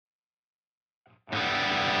I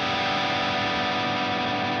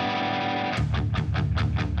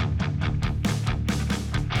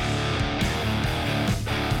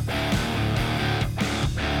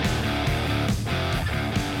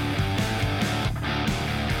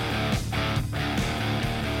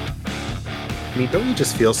mean, don't you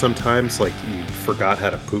just feel sometimes like you forgot how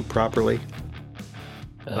to poop properly?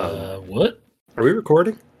 What? Are we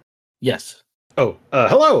recording? Yes. Oh,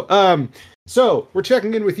 hello. So we're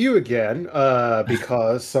checking in with you again,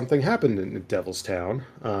 because something happened in Devil's Town.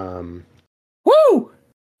 Woo!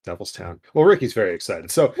 Devil's Town. Well, Ricky's very excited.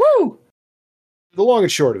 So, Woo! the long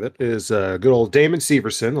and short of it is, good old Damon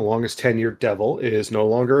Severson, the longest tenured devil, is no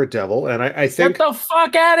longer a devil, and I think. Get the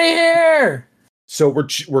fuck out of here! So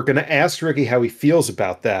we're going to ask Ricky how he feels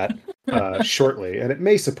about that shortly, and it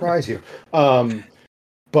may surprise you.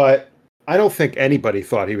 But I don't think anybody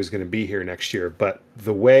thought he was going to be here next year. But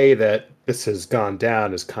the way that this has gone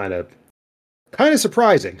down is kind of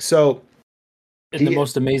surprising. So, in the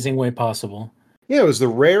most amazing way possible. Yeah, it was the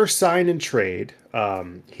rare sign and trade.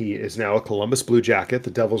 He is now a Columbus Blue Jacket.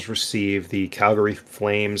 The Devils receive the Calgary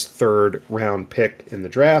Flames 3rd round pick in the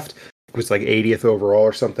draft. It was like 80th overall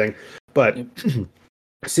or something. But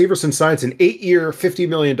Severson signs an 8-year, $50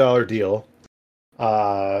 million deal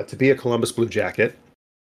to be a Columbus Blue Jacket.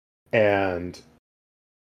 And,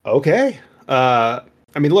 okay. I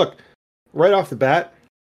mean, look, right off the bat,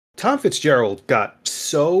 Tom Fitzgerald got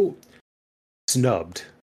so snubbed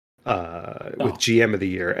with GM of the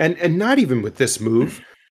year. And not even with this move.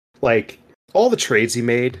 Like, all the trades he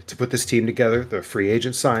made to put this team together, the free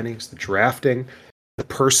agent signings, the drafting, the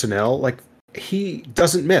personnel, like, he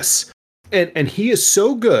doesn't miss. And he is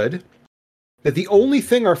so good that the only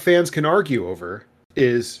thing our fans can argue over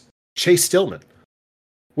is Chase Stillman,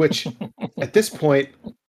 which at this point,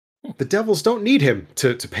 the Devils don't need him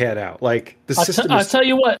to pan out. Like, the system I'll tell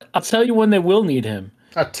you what. I'll tell you when they will need him.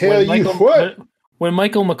 When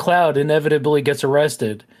Michael McLeod inevitably gets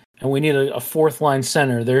arrested and we need a fourth line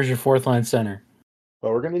center, there's your fourth line center.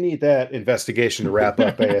 Well, we're going to need that investigation to wrap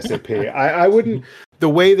up ASAP. I wouldn't, the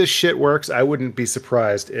way this shit works, I wouldn't be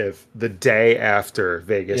surprised if the day after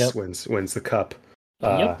Vegas wins the cup,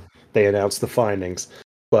 they announce the findings.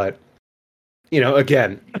 But,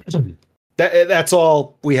 again, that's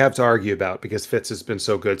all we have to argue about because Fitz has been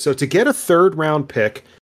so good. So to get a 3rd round pick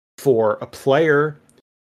for a player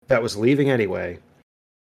that was leaving anyway,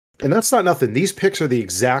 and that's not nothing. These picks are the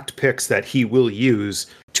exact picks that he will use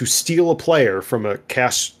to steal a player from a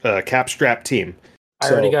cap-strapped team.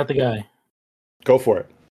 I already got the guy. Go for it.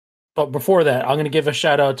 But before that, I'm going to give a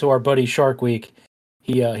shout out to our buddy Shark Week.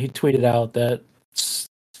 He tweeted out that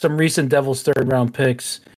some recent Devils 3rd round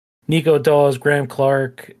picks: Nico Dawes, Graham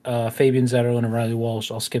Clark, Fabian Zetterlund, and Riley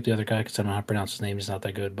Walsh. I'll skip the other guy because I don't know how to pronounce his name. He's not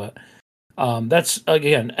that good, but that's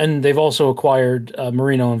again. And they've also acquired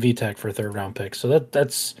Marino and Vitek for 3rd round picks. So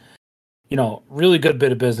that's really good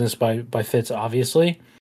bit of business by Fitz, obviously.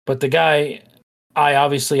 But the guy I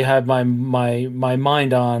obviously had my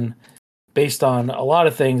mind on, based on a lot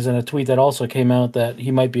of things, and a tweet that also came out that he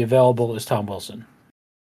might be available, is Tom Wilson.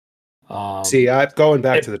 See, going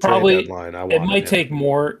back to the trade deadline, it might take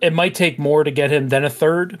more. It might take more to get him than a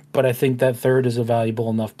 3rd, but I think that 3rd is a valuable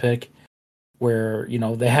enough pick. Where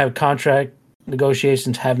they have contract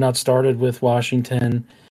negotiations have not started with Washington.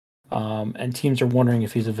 And teams are wondering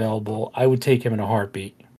if he's available. I would take him in a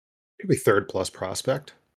heartbeat. Maybe 3rd plus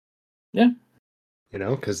prospect. Yeah.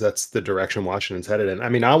 Because that's the direction Washington's headed in. I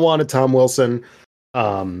mean, I wanted Tom Wilson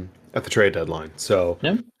at the trade deadline. So,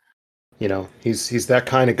 he's that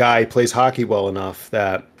kind of guy. He plays hockey well enough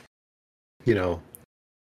that, you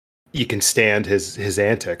can stand his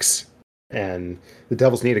antics. And the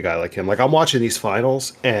Devils need a guy like him. Like, I'm watching these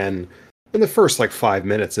finals, and in the first 5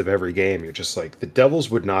 minutes of every game, you're just like, the Devils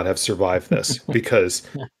would not have survived this because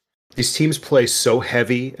these teams play so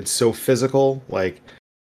heavy and so physical.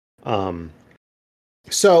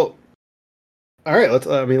 So, all right,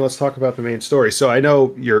 let's talk about the main story. So I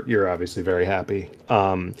know you're obviously very happy.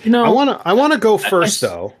 I want to go first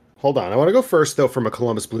though. Hold on. I want to go first though from a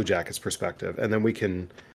Columbus Blue Jackets perspective, and then we can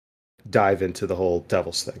dive into the whole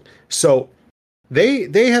Devils thing. So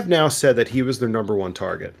they have now said that he was their number 1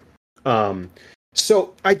 target.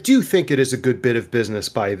 So I do think it is a good bit of business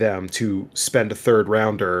by them to spend a 3rd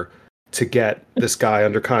rounder to get this guy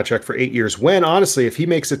under contract for 8 years. When honestly, if he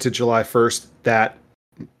makes it to July 1st, that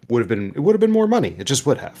would have been more money. It just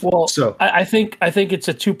would have. Well, so I think it's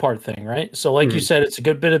a 2-part thing, right? So like you said, it's a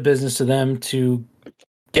good bit of business to them to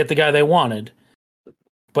get the guy they wanted.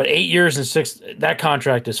 But 8 years and 6, that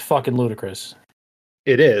contract is fucking ludicrous.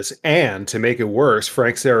 It is. And to make it worse,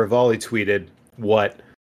 Frank Saravalli tweeted what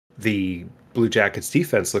the Blue Jackets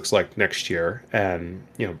defense looks like next year. And,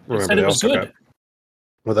 They remember said it was good.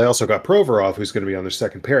 they also got Provorov, who's going to be on their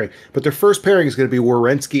second pairing. But their first pairing is going to be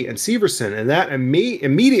Werenski and Severson. And that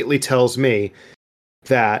immediately tells me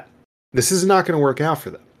that this is not going to work out for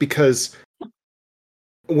them. Because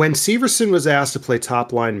when Severson was asked to play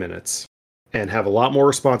top line minutes and have a lot more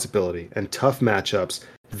responsibility and tough matchups,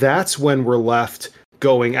 that's when we're left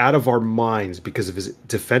going out of our minds because of his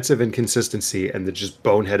defensive inconsistency and the just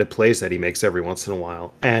boneheaded plays that he makes every once in a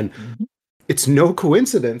while. And it's no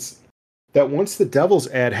coincidence that once the Devils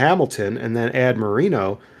add Hamilton and then add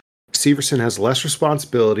Marino, Severson has less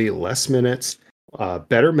responsibility, less minutes,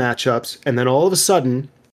 better matchups, and then all of a sudden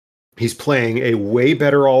he's playing a way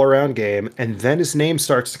better all-around game, and then his name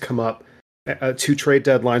starts to come up 2 trade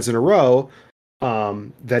deadlines in a row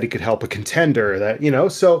that he could help a contender.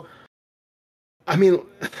 So I mean,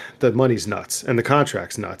 the money's nuts, and the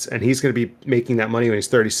contract's nuts, and he's going to be making that money when he's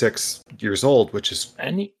 36 years old, which is...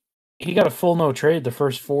 And he got a full no trade the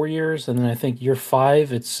first 4 years, and then I think year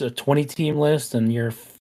 5 it's a 20-team list, and year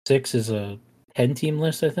 6 is a 10-team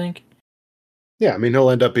list, I think. Yeah, I mean, he'll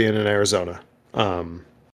end up being in Arizona.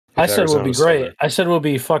 I said it would be great. I said it would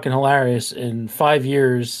be fucking hilarious in 5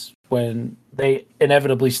 years when they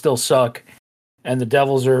inevitably still suck, and the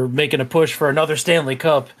Devils are making a push for another Stanley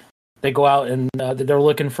Cup. They go out and they're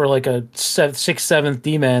looking for like a 6th, 7th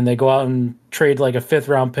D-man. They go out and trade like a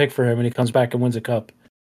 5th-round pick for him, and he comes back and wins a cup.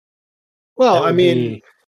 Well, I mean,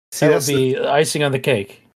 that would be icing on the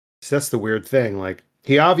cake. That's the weird thing. Like,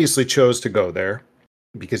 he obviously chose to go there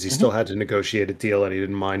because he still had to negotiate a deal, and he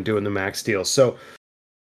didn't mind doing the max deal. So,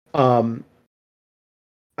 I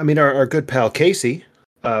mean, our good pal Casey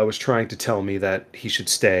was trying to tell me that he should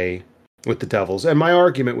stay with the Devils, and my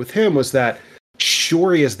argument with him was that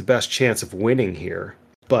sure, he has the best chance of winning here,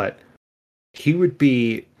 but he would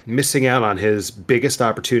be missing out on his biggest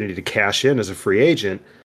opportunity to cash in as a free agent.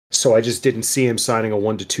 So I just didn't see him signing a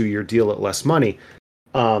 1 to 2 year deal at less money.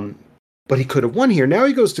 But he could have won here. Now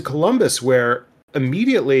he goes to Columbus, where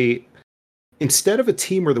immediately, instead of a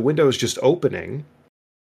team where the window is just opening,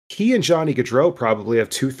 he and Johnny Gaudreau probably have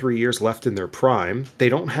 2-3 years left in their prime. They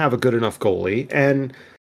don't have a good enough goalie, and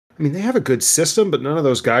I mean, they have a good system, but none of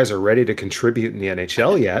those guys are ready to contribute in the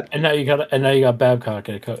NHL yet. And now you got Babcock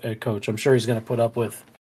at coach. I'm sure he's going to put up with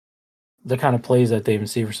the kind of plays that David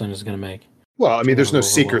Severson is going to make. Well, I mean, there's no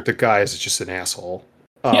secret the guy is just an asshole.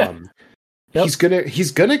 Yep. He's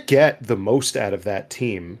gonna get the most out of that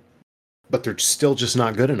team, but they're still just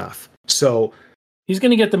not good enough. So he's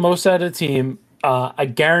going to get the most out of the team. I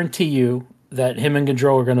guarantee you that him and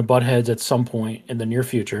Gaudreau are going to butt heads at some point in the near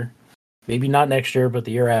future. Maybe not next year, but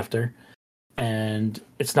the year after. And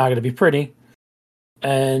it's not going to be pretty.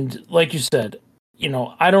 And like you said,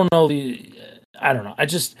 I don't know.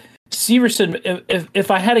 Severson,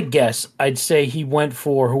 if I had a guess, I'd say he went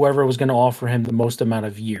for whoever was going to offer him the most amount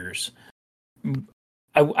of years.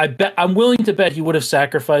 I'm willing to bet he would have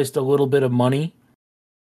sacrificed a little bit of money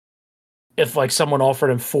if like someone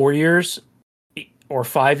offered him 4 years or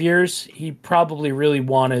 5 years. He probably really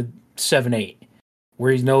wanted 7-8.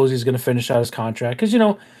 Where he knows he's going to finish out his contract.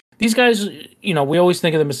 Because, these guys, we always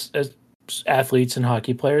think of them as athletes and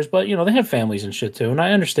hockey players, but, they have families and shit too. And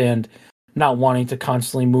I understand not wanting to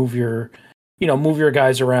constantly move your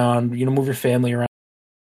guys around, move your family around.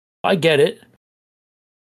 I get it.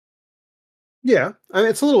 Yeah. I mean,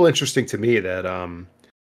 it's a little interesting to me that,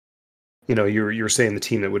 you're saying the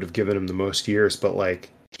team that would have given him the most years, but like,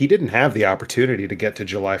 he didn't have the opportunity to get to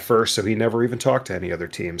July 1st, so he never even talked to any other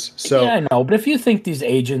teams. So yeah, I know, but if you think these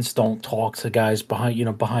agents don't talk to guys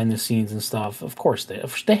behind the scenes and stuff, of course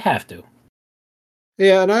they have to.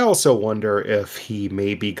 Yeah, and I also wonder if he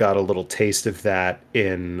maybe got a little taste of that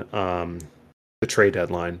in the trade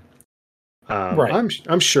deadline. Right.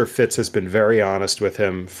 I'm sure Fitz has been very honest with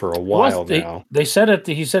him for a while now. They said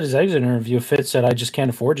he said his exit interview, Fitz said, "I just can't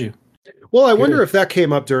afford you." Well, I wonder if that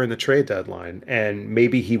came up during the trade deadline, and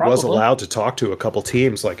maybe he was allowed to talk to a couple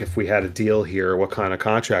teams, like if we had a deal here, what kind of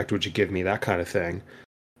contract would you give me, that kind of thing.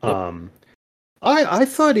 Yep. I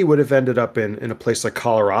thought he would have ended up in a place like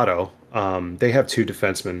Colorado. They have 2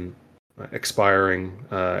 defensemen expiring,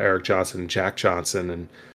 Eric Johnson and Jack Johnson,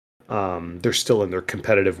 and they're still in their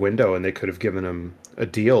competitive window, and they could have given him a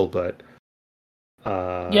deal, but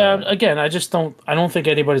yeah, again, I don't think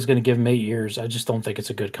anybody's going to give him 8 years. I just don't think it's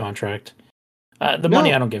a good contract.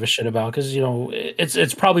 Money I don't give a shit about, because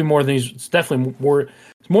it's probably more than it's definitely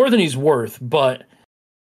more than he's worth. But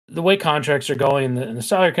the way contracts are going, and the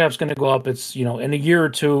salary cap's going to go up. It's in a year or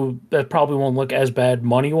two that probably won't look as bad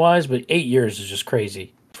money wise, but 8 years is just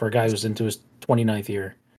crazy for a guy who's into his 29th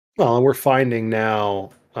year. Well, and we're finding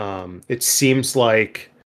now, it seems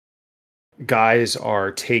like guys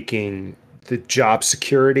are taking the job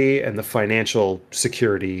security and the financial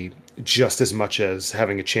security just as much as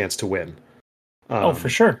having a chance to win. Oh, for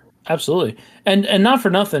sure. Absolutely. And not for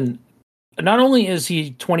nothing, not only is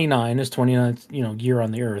he 29, his 29th, year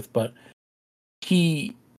on the earth, but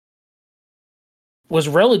he was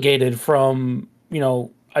relegated from,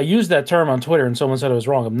 I used that term on Twitter and someone said I was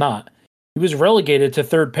wrong. I'm not. He was relegated to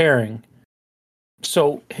third pairing.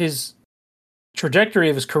 So his trajectory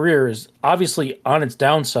of his career is obviously on its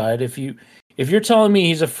downside. If you're telling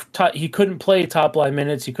me he couldn't play top line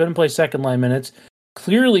minutes, he couldn't play second line minutes,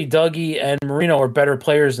 clearly Dougie and Marino are better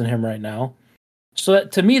players than him right now. So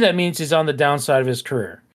to me, that means he's on the downside of his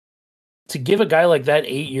career. To give a guy like that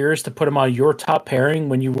 8 years to put him on your top pairing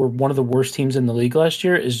when you were one of the worst teams in the league last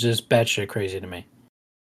year is just batshit crazy to me.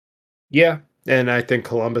 Yeah, and I think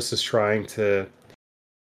Columbus is trying to.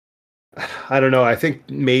 I don't know. I think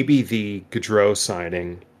maybe the Gaudreau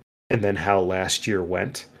signing and then how last year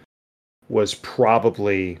went was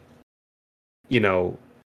probably, they're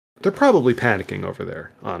probably panicking over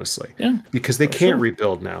there, honestly. Yeah, because they can't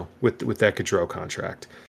rebuild now with that Gaudreau contract.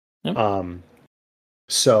 Yep.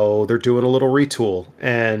 So they're doing a little retool.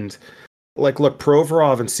 And look,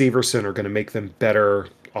 Provorov and Severson are going to make them better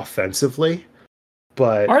offensively.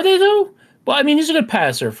 But are they though? Well, I mean, he's a good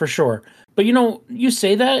passer for sure. But you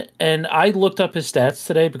say that, and I looked up his stats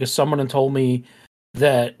today because someone had told me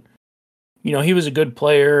that he was a good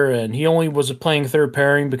player and he only was playing third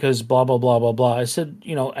pairing because blah blah blah blah blah. I said,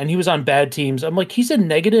 and he was on bad teams. I'm like, he's a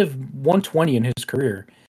negative 120 in his career,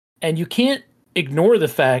 and you can't ignore the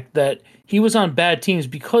fact that he was on bad teams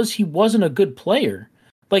because he wasn't a good player.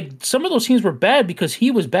 Like some of those teams were bad because he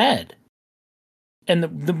was bad. And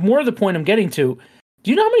the more the point I'm getting to,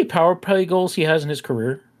 do you know how many power play goals he has in his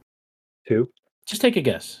career? 2. Just take a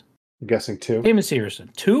guess. I'm guessing 2. Damon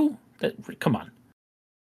Severson. 2? Come on.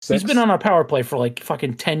 6? He's been on our power play for like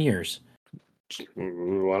fucking 10 years.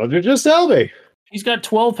 Why don't you just tell me? He's got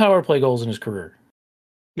 12 power play goals in his career.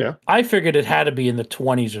 Yeah. I figured it had to be in the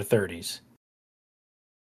 20s or 30s.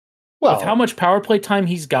 Well, with how much power play time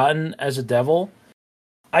he's gotten as a Devil,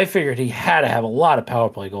 I figured he had to have a lot of power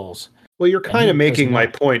play goals. Well, you're kind of making my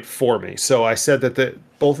point for me. So I said that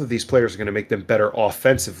both of these players are going to make them better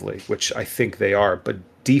offensively, which I think they are, but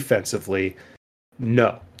defensively,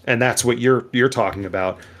 no. And that's what you're talking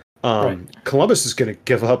about. Right. Columbus is going to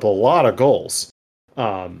give up a lot of goals.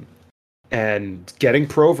 And getting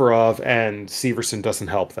Provorov and Severson doesn't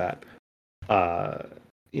help that.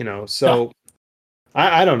 So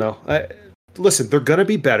I don't know. Listen, they're going to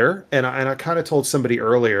be better. And I kind of told somebody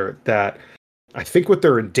earlier that I think what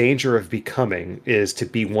they're in danger of becoming is to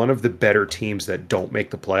be one of the better teams that don't make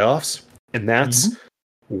the playoffs. And that's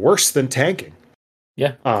worse than tanking.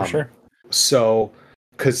 Yeah, for sure. So,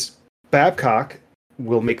 because Babcock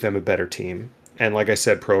will make them a better team. And like I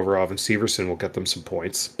said, Provorov and Severson will get them some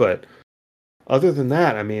points. But other than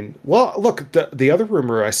that, I mean, well, look, the other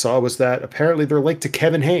rumor I saw was that apparently they're linked to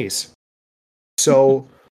Kevin Hayes. So,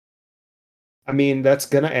 I mean, that's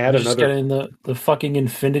going to add just getting the fucking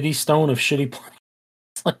Infinity Stone of shitty players.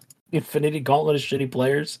 It's like the Infinity Gauntlet of shitty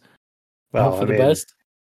players. Well, for the best.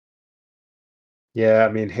 Yeah,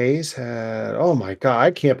 I mean, Hayes had... Oh, my God.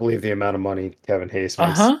 I can't believe the amount of money Kevin Hayes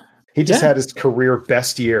makes. Uh-huh. He just had his career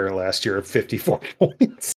best year last year at 54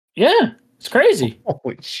 points. Yeah, it's crazy.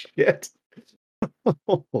 Holy shit.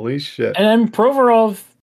 Holy shit. And then Provorov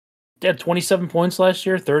had 27 points last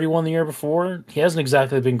year, 31 the year before. He hasn't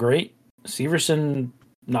exactly been great. Severson,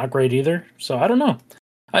 not great either. So I don't know.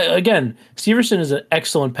 Again, Severson is an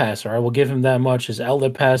excellent passer. I will give him that much. His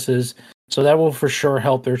outlet passes, so that will for sure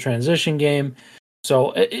help their transition game.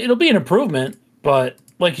 So it'll be an improvement, but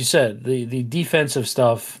like you said, the defensive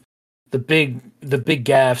stuff, the big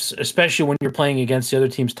gaffes, especially when you're playing against the other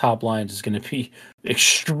team's top lines, is going to be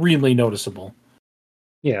extremely noticeable.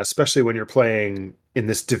 Yeah, especially when you're playing in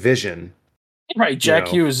this division. Right, Jack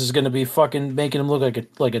Hughes is going to be fucking making him look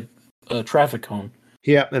like a traffic cone.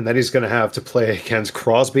 Yeah, and then he's going to have to play against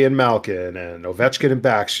Crosby and Malkin and Ovechkin and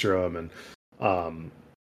Backstrom and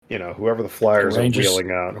whoever the Flyers are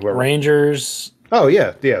wheeling out. Rangers. Oh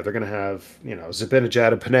yeah, they're going to have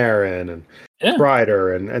Zibanejad and Panarin and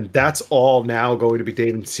Kreider, and that's all now going to be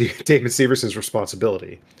David Severson's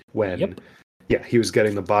responsibility when he was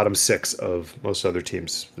getting the bottom 6 of most other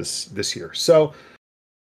teams this year. So,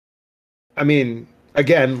 I mean,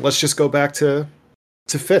 again, let's just go back to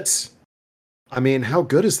Fitz. I mean, how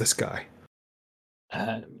good is this guy?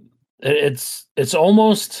 It's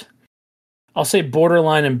almost, I'll say,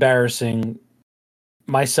 borderline embarrassing,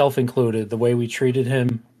 myself included, the way we treated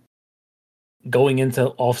him going into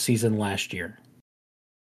off-season last year.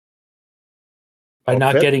 By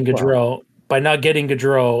not getting Gaudreau. by not getting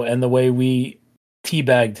Gaudreau and the way we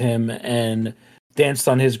teabagged him and danced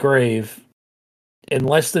on his grave in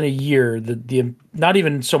less than a year, the not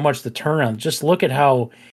even so much the turnaround, just look at how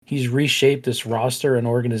he's reshaped this roster and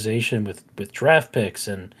organization with draft picks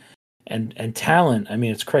and talent. I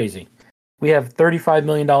mean, it's crazy. We have $35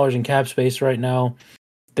 million in cap space right now.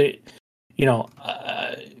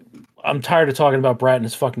 I'm tired of talking about Bratt and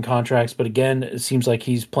his fucking contracts, but again, it seems like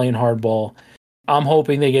he's playing hardball. I'm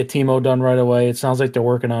hoping they get Timo done right away. It sounds like they're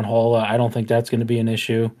working on Holla. I don't think that's going to be an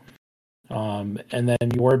issue. And then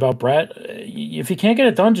you worry about Bratt. If he can't get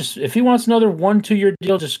it done, just if he wants another 1-2 year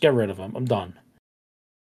deal, just get rid of him. I'm done.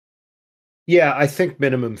 Yeah, I think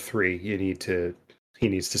minimum 3 he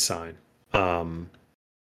needs to sign.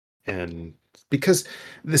 And because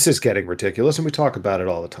this is getting ridiculous and we talk about it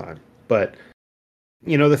all the time. But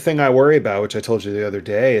the thing I worry about, which I told you the other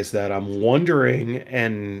day, is that I'm wondering,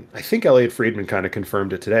 and I think Elliot Friedman kind of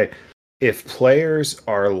confirmed it today, if players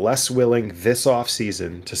are less willing this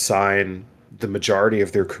offseason to sign the majority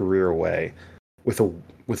of their career away with a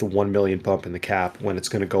 1 million bump in the cap when it's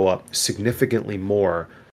going to go up significantly more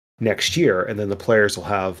next year, and then the players will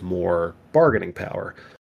have more bargaining power.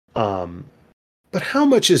 But how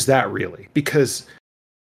much is that really? Because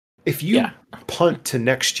if you punt to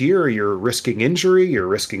next year, you're risking injury, you're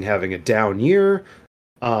risking having a down year.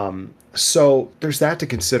 So there's that to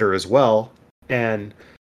consider as well. And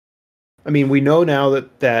I mean, we know now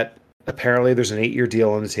that apparently there's an 8-year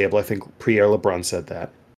deal on the table. I think Pierre LeBrun said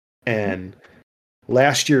that. And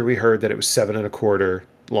last year we heard that it was 7.25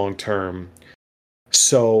 long term.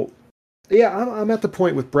 So yeah, I'm at the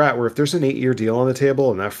point with Bratt where if there's an 8-year deal on the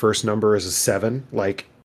table and that first number is a 7, like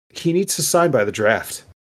he needs to sign by the draft.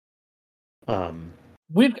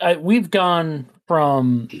 We've gone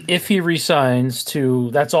from if he resigns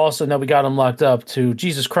to that's awesome that we got him locked up to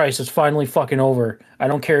Jesus Christ, it's finally fucking over. I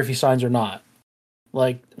don't care if he signs or not.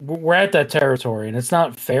 Like we're at that territory, and it's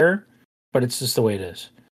not fair, but it's just the way it is.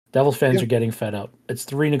 Devils fans are getting fed up. It's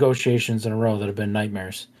 3 negotiations in a row that have been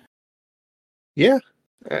nightmares. Yeah.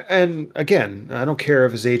 And again, I don't care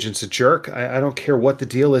if his agent's a jerk. I don't care what the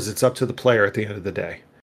deal is. It's up to the player at the end of the day.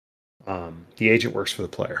 The agent works for the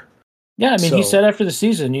player. Yeah, I mean, he said after the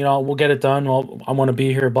season, we'll get it done. Well, I want to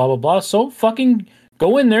be here, blah, blah, blah. So fucking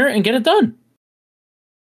go in there and get it done.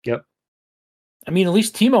 Yep. I mean, at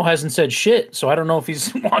least Timo hasn't said shit, so I don't know if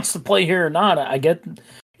he wants to play here or not. I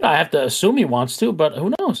have to assume he wants to, but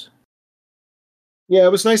who knows? Yeah,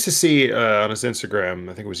 it was nice to see on his Instagram,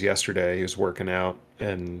 I think it was yesterday, he was working out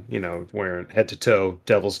and, wearing head-to-toe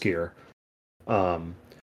Devils gear.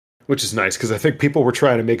 Which is nice because I think people were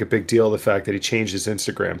trying to make a big deal of the fact that he changed his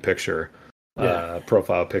Instagram picture,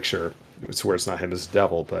 profile picture. It's where it's not him as a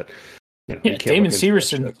devil, but Damon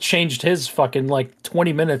Severson changed his fucking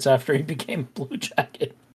 20 minutes after he became Blue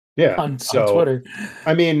Jacket. Yeah, on Twitter.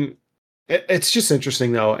 I mean, it's just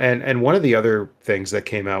interesting though, and one of the other things that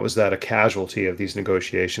came out was that a casualty of these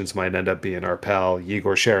negotiations might end up being our pal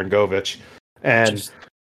Yegor Sharangovich, and.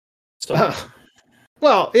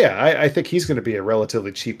 Well, yeah, I think he's going to be a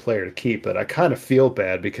relatively cheap player to keep, but I kind of feel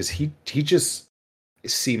bad because he just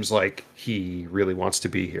seems like he really wants to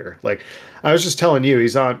be here. Like I was just telling you,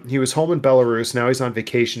 he was home in Belarus, now he's on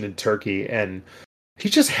vacation in Turkey, and he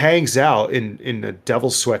just hangs out in a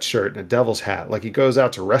Devil's sweatshirt and a Devil's hat. Like he goes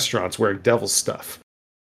out to restaurants wearing Devil's stuff.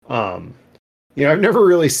 I've never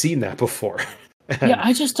really seen that before.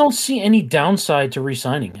 I just don't see any downside to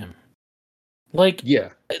re-signing him.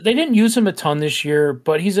 They didn't use him a ton this year,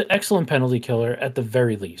 but he's an excellent penalty killer at the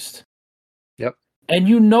very least. Yep. And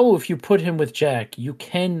if you put him with Jack, you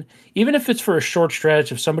can, even if it's for a short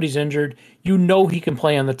stretch, if somebody's injured, he can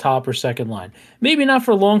play on the top or second line. Maybe not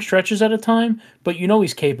for long stretches at a time, but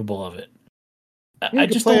he's capable of it. I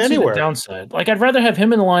just don't see the downside. Like, I'd rather have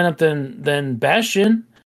him in the lineup than Bastian.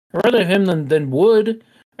 I'd rather have him than Wood.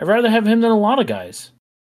 I'd rather have him than a lot of guys.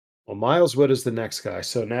 Well, Miles Wood is the next guy.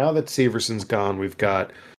 So now that Severson's gone, we've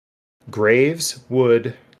got Graves,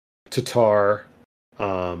 Wood, Tatar,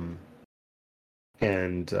 and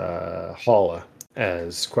Holla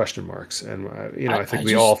as question marks. And I think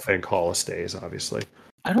we all think Holla stays. Obviously,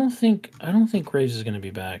 I don't think Graves is going to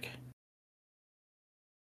be back.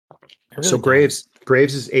 So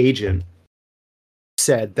Graves' agent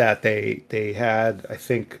said that they had, I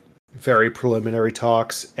think, very preliminary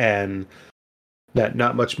talks and that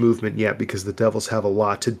not much movement yet because the Devils have a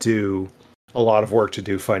lot of work to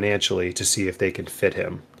do financially to see if they can fit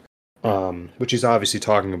him, which he's obviously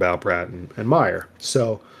talking about Bratt and Meyer.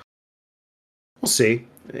 So we'll see.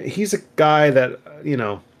 He's a guy that,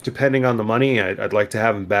 depending on the money, I'd like to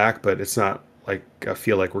have him back, but it's not like I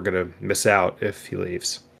feel like we're going to miss out if he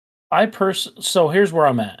leaves. So here's where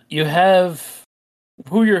I'm at. You have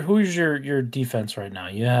who's your defense right now?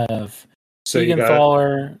 You have So you got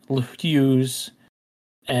Siegenthaler, Hughes,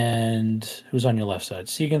 and who's on your left side? Ball,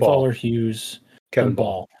 Siegenthaler, Hughes, Kevin and Ball.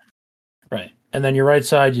 Ball. Right. And then your right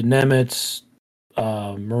side, you Nemitz,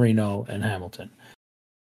 Marino, and Hamilton.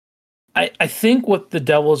 I think what the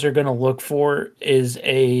Devils are going to look for is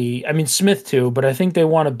Smith too, but I think they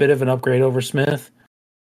want a bit of an upgrade over Smith.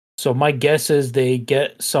 So my guess is they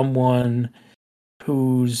get someone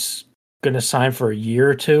who's going to sign for a year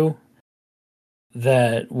or two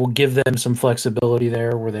that will give them some flexibility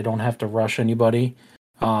there where they don't have to rush anybody.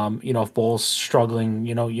 If Ball's struggling,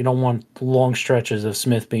 you don't want long stretches of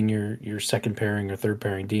Smith being your second pairing or third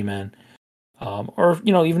pairing D-man.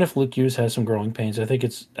 Even if Luke Hughes has some growing pains, I think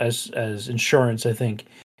it's as insurance, I think it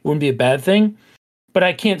wouldn't be a bad thing. But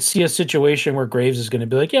I can't see a situation where Graves is going to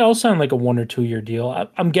be like, yeah, I'll sign like a 1 or 2 year deal.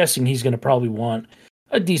 I'm guessing he's going to probably want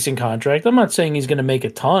a decent contract. I'm not saying he's going to make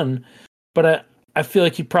a ton, but I feel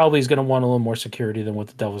like he probably is going to want a little more security than what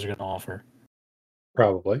the Devils are going to offer.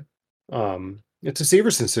 Probably. It's a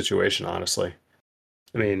Severson situation, honestly.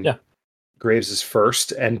 I mean, Yeah. Graves'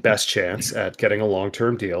 first and best chance at getting a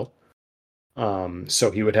long-term deal.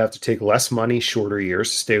 So he would have to take less money, shorter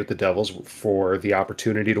years to stay with the Devils for the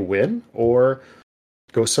opportunity to win or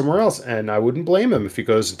go somewhere else. And I wouldn't blame him if he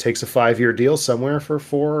goes and takes a 5-year deal somewhere for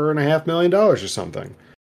 $4.5 million or something.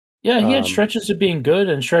 Yeah, he had stretches of being good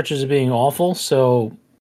and stretches of being awful. So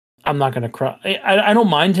I'm not going to cry. I don't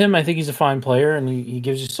mind him. I think he's a fine player and he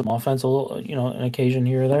gives you some offense, a little, an occasion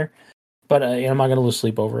here or there. But I'm not going to lose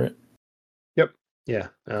sleep over it. Yep. Yeah.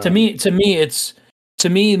 To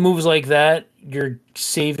me, moves like that, you're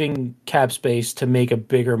saving cap space to make a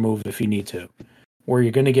bigger move if you need to, where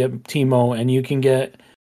you're going to get Timo and you can get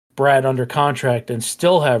Brad under contract and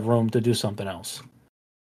still have room to do something else.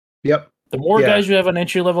 Yep. The more guys you have on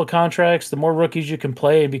entry-level contracts, the more rookies you can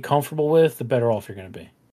play and be comfortable with, the better off you're going to be.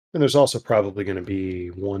 And there's also probably going to be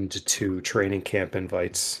 1 to 2 training camp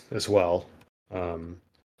invites as well.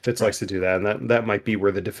 Fitz likes to do that, and that might be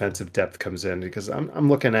where the defensive depth comes in, because I'm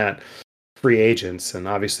looking at free agents, and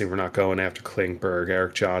obviously we're not going after Klingberg,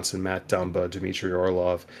 Eric Johnson, Matt Dumba, Dmitry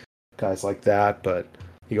Orlov, guys like that, but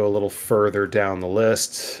you go a little further down the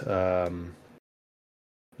list,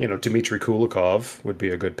 Dmitry Kulikov would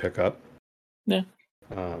be a good pickup. Yeah.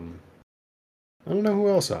 I don't know who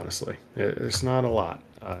else, honestly. It's not a lot.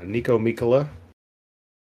 Nico Mikkola,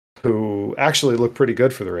 who actually looked pretty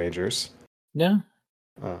good for the Rangers. Yeah.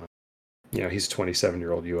 He's a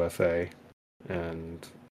 27-year-old UFA, and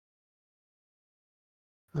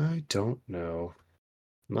I don't know.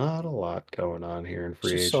 Not a lot going on here in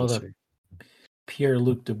free agency. Saw that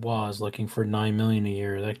Pierre-Luc Dubois is looking for $9 million a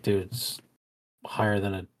year. That dude's higher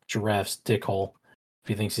than a giraffe's dick hole if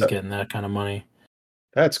he thinks he's getting that kind of money.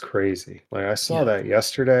 That's crazy. Like, I saw that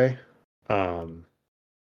yesterday. That's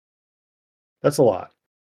a lot.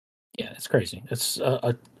 Yeah, it's crazy. It's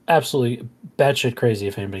absolutely batshit crazy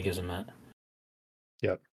if anybody gives him that.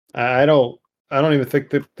 Yep. I don't even think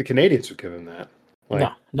that the Canadians would give him that.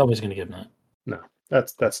 No, nobody's going to give him that. No,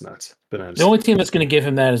 that's nuts. Bananas. The only team that's going to give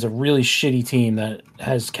him that is a really shitty team that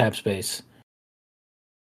has cap space.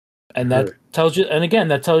 And that tells you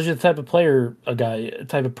the type of player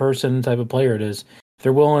type of person, type of player it is. If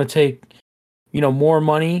they're willing to take, more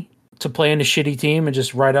money to play in a shitty team and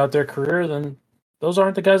just ride out their career, then those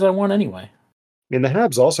aren't the guys I want anyway. I mean, the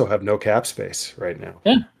Habs also have no cap space right now.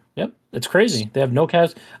 Yeah. Yep. It's crazy. They have no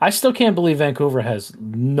caps. I still can't believe Vancouver has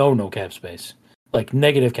no cap space. Like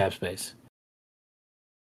negative cap space.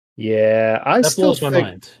 Yeah, I still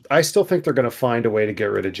think they're going to find a way to get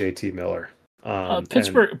rid of JT Miller.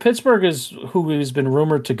 Pittsburgh is who he's been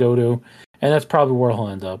rumored to go to, and that's probably where he'll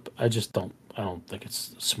end up. I don't think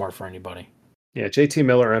it's smart for anybody. Yeah, JT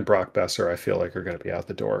Miller and Brock Besser, I feel like, are going to be out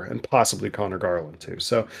the door, and possibly Connor Garland too.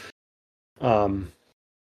 So,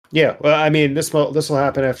 yeah, well, I mean, this will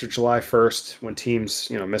happen after July 1st when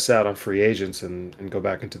teams, miss out on free agents and go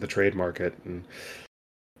back into the trade market.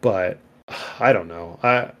 But I don't know.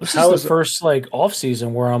 This is the first off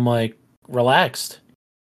season where I'm relaxed.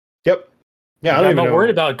 Yep. Yeah, I'm not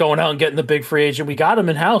worried about going out and getting the big free agent. We got him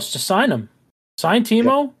in house. Just sign him. Sign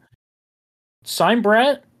Timo. Sign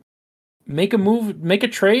Brett. Make a move. Make a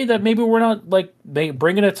trade that maybe we're not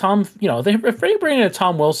bringing a Tom. If they bring in a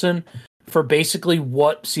Tom Wilson for basically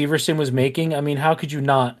what Severson was making. I mean, how could you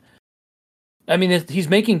not? I mean, he's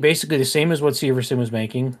making basically the same as what Severson was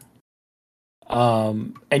making.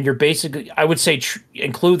 And you're basically, I would say,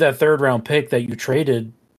 include that 3rd round pick that you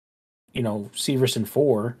traded, Severson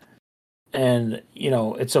for. And,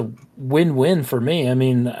 it's a win-win for me. I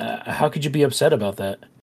mean, how could you be upset about that?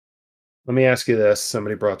 Let me ask you this.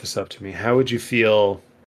 Somebody brought this up to me. How would you feel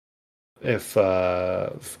if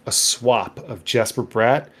a swap of Jesper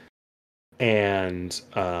Bratt and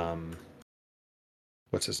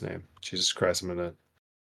what's his name? Jesus Christ, I'm gonna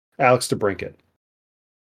Alex DeBrincat.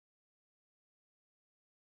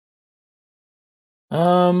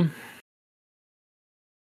 Um,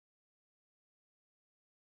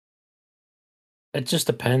 it just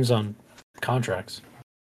depends on contracts.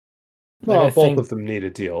 Like Well, I both think of them need a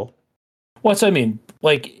deal. what's I mean,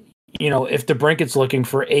 like if DeBrincat's looking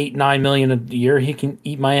for 8-9 million a year, he can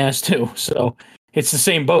eat my ass too. So it's the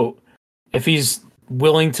same boat. If he's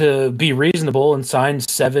willing to be reasonable and sign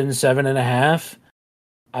 7.5,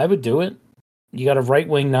 I would do it. You got a right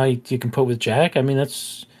wing now you can put with Jack. I mean,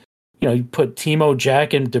 that's you put Timo,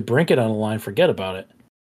 Jack, and DeBrincat on the line. Forget about it.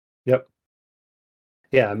 Yep.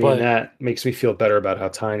 Yeah, I mean But that makes me feel better about how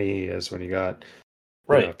tiny he is when you got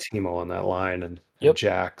right, Timo on that line and yep,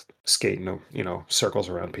 Jack skating circles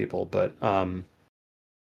around people. But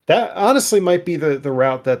that honestly might be the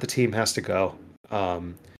route that the team has to go.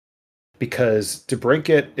 Because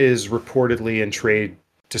DeBrincat is reportedly in trade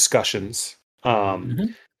discussions. hmm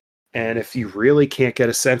And if you really can't get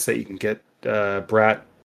a sense that you can get Bratt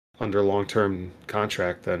under long-term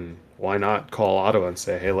contract, then why not call Ottawa and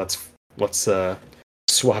say, "Hey, let's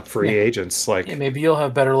swap free yeah, agents." yeah. Like, Maybe you'll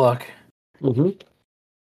have better luck. mhm.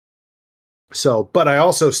 So, but I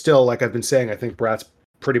also still, like I've been saying, I think Bratt's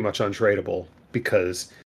pretty much untradeable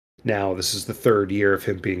because now this is the third year of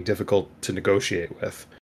him being difficult to negotiate with.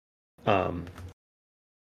 Um,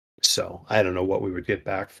 So I don't know what we would get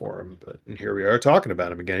back for him, but here we are talking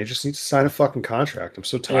about him again. He just needs to sign a fucking contract. I'm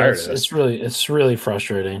so Yeah, tired of it's this. really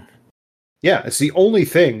frustrating. Yeah, it's the only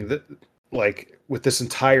thing that, like, with this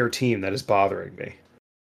entire team that is bothering me.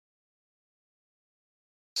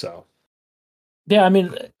 So Yeah, I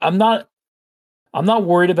mean, I'm not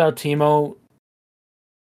worried about Timo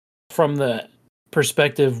from the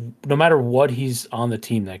perspective. No matter what, he's on the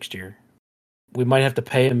team next year. We might have to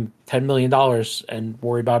pay him $10 million and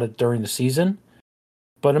worry about it during the season.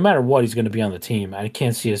 But no matter what, he's going to be on the team. I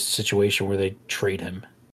can't see a situation where they trade him.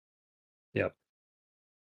 yep.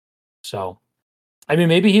 So, I mean,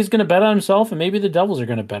 maybe he's going to bet on himself, and maybe the Devils are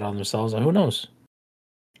going to bet on themselves. Who knows?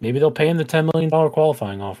 Maybe they'll pay him the $10 million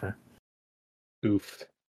qualifying offer. Oof.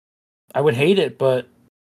 I would hate it, but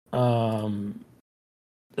um,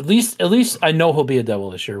 at least I know he'll be a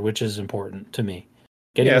Devil this year, which is important to me.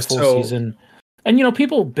 Getting Yeah, a full so season, and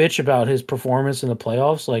people bitch about his performance in the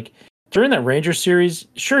playoffs. Like during that Rangers series,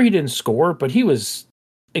 sure he didn't score, but he was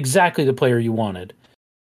exactly the player you wanted.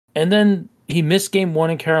 And then he missed game one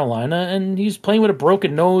in Carolina, and he's playing with a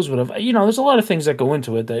broken nose. There's a lot of things that go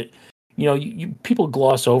into it that people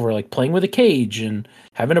gloss over, like playing with a cage and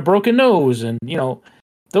having a broken nose, and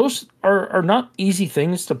those are not easy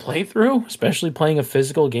things to play through, especially playing a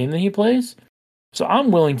physical game that he plays. So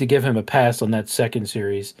I'm willing to give him a pass on that second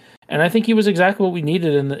series, and I think he was exactly what we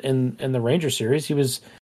needed in the Ranger series. He was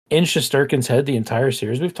in Shesterkin's head the entire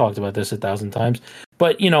series. We've talked about this 1,000 times,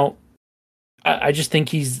 but I just think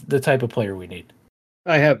he's the type of player we need.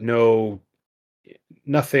 I have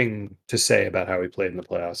nothing to say about how he played in the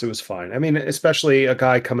playoffs. It was fine. I mean, especially a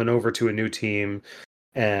guy coming over to a new team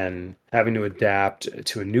and having to adapt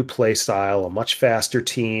to a new play style, a much faster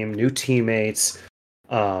team, new teammates.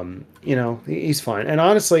 He's fine. And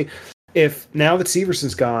honestly, if now that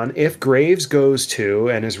Severson's gone, if Graves goes too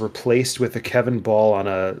and is replaced with a Kevin Ball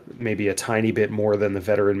on maybe a tiny bit more than the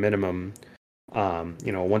veteran minimum, a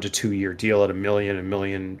 1 to 2 year deal at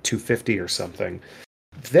 $1,250,000 or something,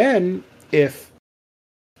 then if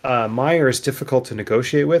Meyer is difficult to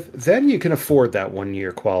negotiate with, then you can afford that 1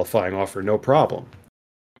 year qualifying offer, no problem.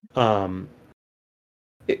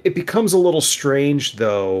 It becomes a little strange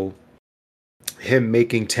though, him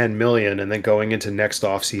making 10 million and then going into next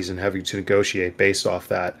offseason having to negotiate based off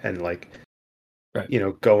that and right.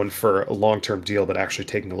 Going for a long-term deal but actually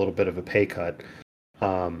taking a little bit of a pay cut.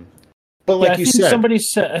 But like you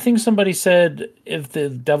said, I think somebody said if the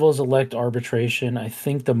Devils elect arbitration, I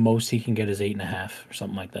think the most he can get is 8.5 or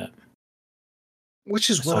something like that. Which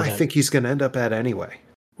is what I think he's going to end up at anyway.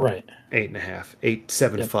 Right. 8.5,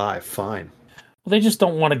 8.75, yep. Fine. Well, they just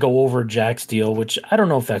don't want to go over Jack's deal, which I don't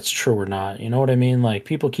know if that's true or not. You know what I mean? Like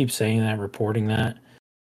people keep saying that, reporting that,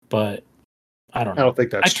 but I don't know. I don't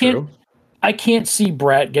think that's true. I can't see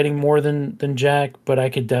Bratt getting more than Jack, but I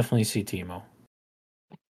could definitely see Timo.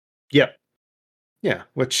 Yep. Yeah,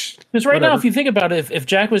 which because right now, if you think about it, if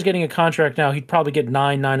Jack was getting a contract now, he'd probably get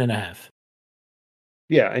 9.5.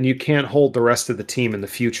 Yeah, and you can't hold the rest of the team in the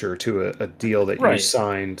future to a deal that you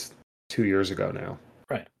signed 2 years ago now.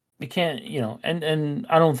 Right. we can't, and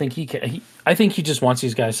I don't think he can. I think he just wants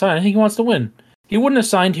these guys signed. I think he wants to win. He wouldn't have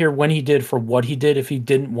signed here when he did for what he did if he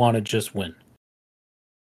didn't want to just win.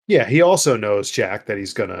 Yeah, he also knows, Jack, that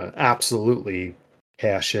he's going to absolutely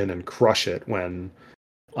cash in and crush it when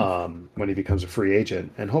he becomes a free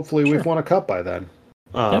agent, and hopefully we've won a cup by then.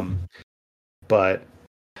 But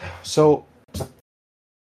so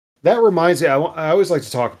that reminds me, I always like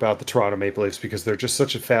to talk about the Toronto Maple Leafs because they're just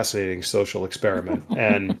such a fascinating social experiment.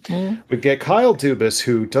 And we get Kyle Dubas,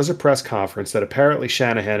 who does a press conference that apparently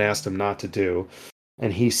Shanahan asked him not to do.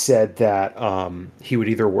 And he said that he would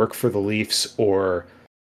either work for the Leafs or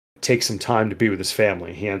take some time to be with his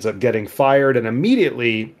family. He ends up getting fired and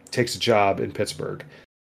immediately takes a job in Pittsburgh.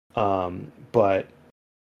 But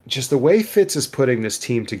just the way Fitz is putting this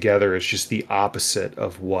team together is just the opposite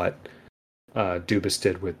of what Dubas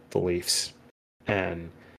did with the Leafs.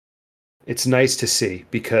 And it's nice to see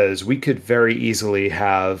because we could very easily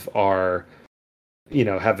have have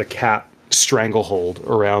the cap stranglehold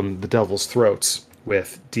around the Devils' throats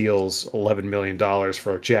with deals $11 million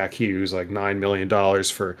for Jack Hughes, like $9 million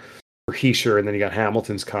for Heischer, and then you got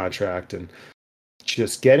Hamilton's contract, and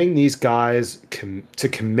just getting these guys to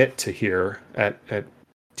commit to here at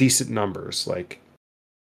decent numbers,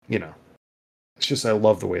 it's just, I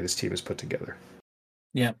love the way this team is put together.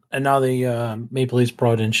 Yeah, and now the Maple Leafs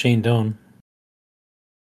brought in Shane Doan,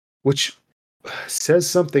 which says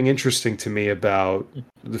something interesting to me about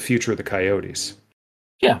the future of the Coyotes.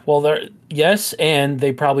 Yeah, well, and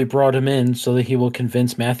they probably brought him in so that he will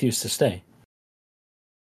convince Matthews to stay.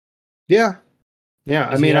 Yeah.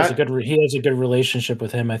 I mean, he has a good relationship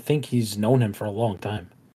with him. I think he's known him for a long time.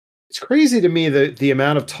 It's crazy to me the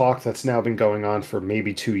amount of talk that's now been going on for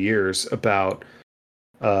maybe 2 years about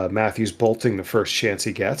Matthews bolting the first chance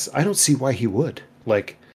he gets. I don't see why he would. I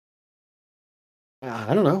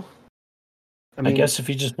don't know. I guess if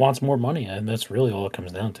he just wants more money, and that's really all it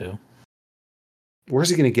comes down to. Where's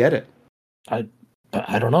he going to get it? I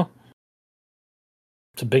don't know.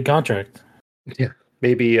 It's a big contract. Yeah,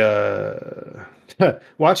 maybe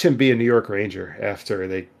watch him be a New York Ranger after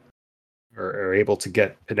they are able to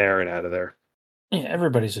get Panarin out of there. Yeah,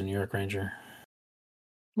 everybody's a New York Ranger.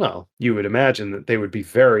 Well, you would imagine that they would be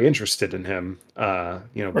very interested in him,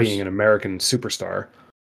 being an American superstar.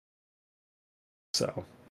 So,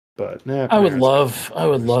 but I would love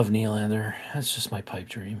Nylander. That's just my pipe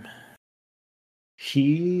dream.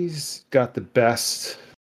 He's got the best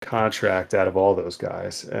contract out of all those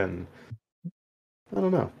guys, and I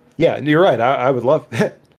don't know. Yeah, you're right. I would love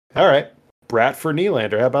it. All right, Brat for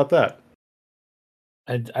Nylander. How about that?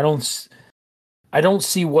 I don't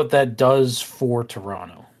see what that does for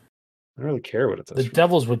Toronto. I don't really care what it does. The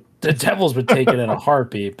Devils would take it in a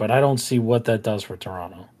heartbeat, but I don't see what that does for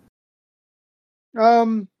Toronto.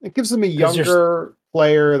 It gives them a younger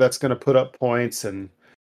player that's going to put up points, and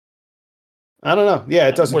I don't know. Yeah,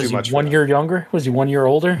 it doesn't do much. 1 year younger? Was he 1 year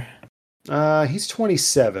older? He's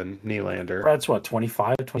 27, Nylander. Brad's what,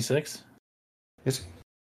 25, 26? Is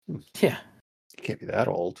he? Yeah. He can't be that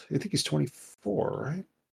old. I think he's 24, right?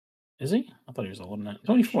 Is he? I thought he was older than that.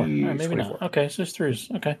 24. All right, maybe 24. not. Okay, so it's 3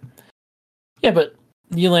 years. Okay. Yeah, but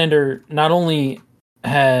Nylander not only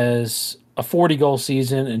has a 40-goal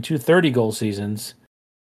season and 2 30-goal seasons,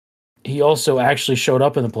 he also actually showed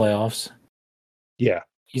up in the playoffs. Yeah.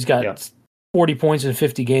 He's got 40 points in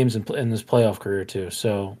 50 games in this playoff career, too.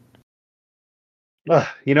 So,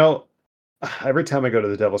 every time I go to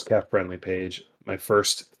the Devil's Cap friendly page, my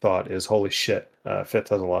first thought is, holy shit, Fitz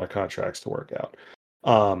has a lot of contracts to work out.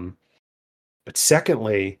 But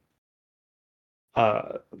secondly,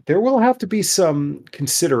 there will have to be some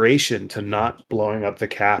consideration to not blowing up the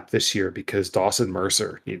cap this year because Dawson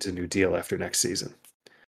Mercer needs a new deal after next season.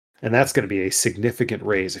 And that's going to be a significant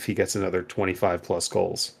raise if he gets another 25 plus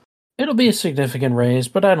goals. It'll be a significant raise,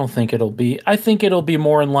 but I don't think it'll be. I think it'll be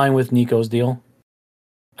more in line with Nico's deal.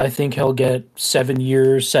 I think he'll get 7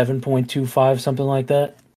 years, 7.25, something like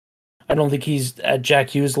that. I don't think he's at Jack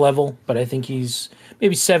Hughes level, but I think he's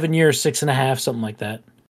maybe 7 years, 6.5, something like that.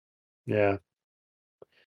 Yeah,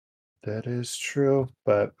 that is true.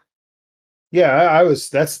 But yeah,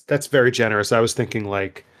 that's very generous. I was thinking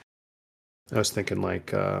 3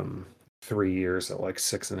 years at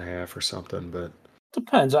 6.5 or something, but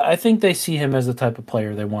depends. I think they see him as the type of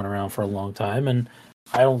player they want around for a long time, and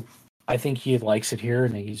I think he likes it here,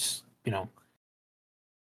 and he's,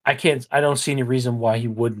 I don't see any reason why he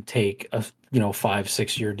wouldn't take a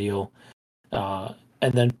 5-6 year deal. And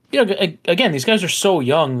then, again, these guys are so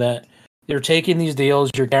young that you're taking these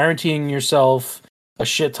deals, you're guaranteeing yourself a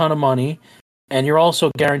shit ton of money, and you're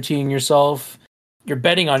also guaranteeing yourself, you're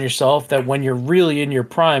betting on yourself that when you're really in your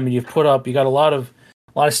prime and you got a lot of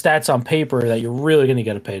stats on paper that you're really going to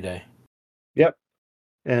get a payday. Yep.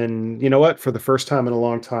 And you know what? For the first time in a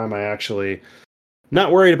long time, I actually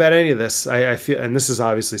not worried about any of this. I feel, and this is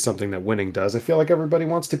obviously something that winning does. I feel like everybody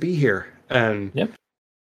wants to be here, and Yep.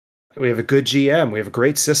 we have a good GM. We have a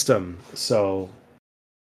great system. So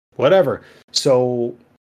whatever. So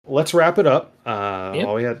let's wrap it up. Yep.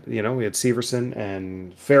 All we had, we had Severson,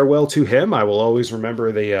 and farewell to him. I will always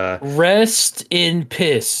remember the rest in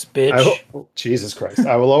piss, bitch. Jesus Christ.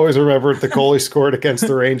 I will always remember the goal he scored against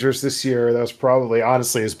the Rangers this year. That was probably,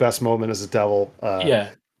 honestly, his best moment as a Devil.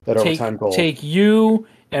 Yeah. That overtime goal. Take you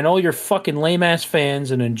and all your fucking lame ass fans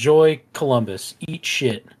and enjoy Columbus. Eat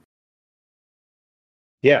shit.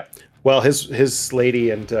 Yeah. Well, his lady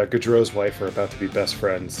and Gaudreau's wife are about to be best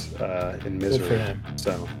friends in misery. Good for him.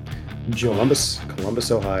 So, enjoy. Columbus,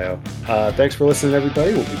 Ohio. Thanks for listening,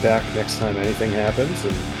 everybody. We'll be back next time anything happens.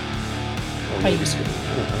 And maybe soon.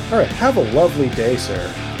 All right. Have a lovely day,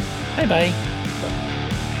 sir. Bye-bye.